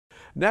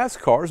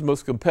NASCAR's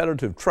most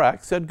competitive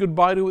track said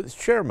goodbye to its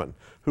chairman,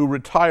 who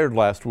retired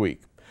last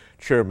week.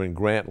 Chairman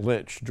Grant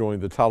Lynch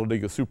joined the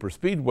Talladega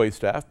Superspeedway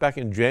staff back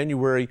in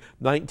January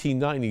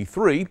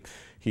 1993.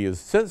 He has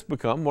since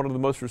become one of the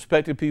most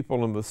respected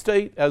people in the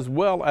state as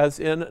well as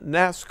in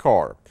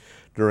NASCAR.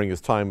 During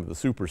his time at the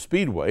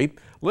Superspeedway,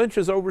 Lynch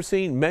has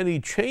overseen many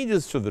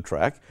changes to the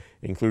track,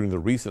 including the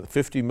recent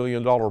 $50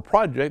 million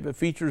project that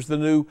features the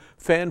new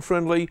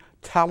fan-friendly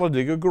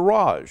Talladega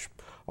garage.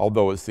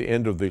 Although it's the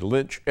end of the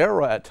Lynch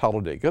era at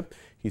Talladega,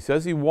 he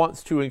says he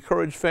wants to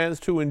encourage fans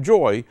to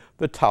enjoy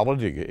the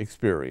Talladega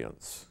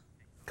experience.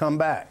 Come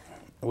back.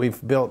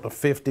 We've built a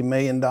 $50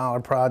 million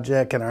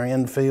project in our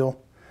infield.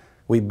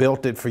 We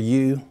built it for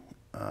you.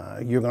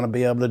 You're going to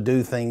be able to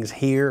do things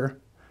here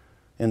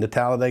in the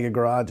Talladega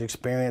garage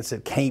experience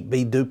that can't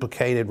be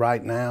duplicated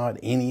right now at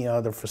any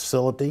other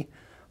facility.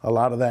 A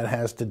lot of that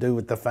has to do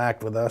with the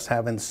fact with us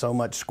having so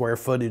much square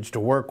footage to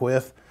work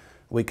with,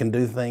 we can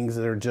do things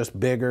that are just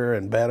bigger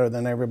and better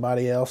than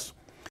everybody else.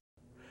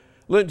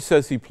 Lynch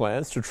says he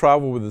plans to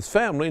travel with his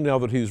family now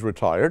that he's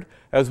retired,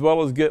 as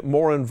well as get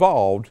more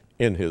involved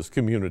in his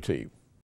community.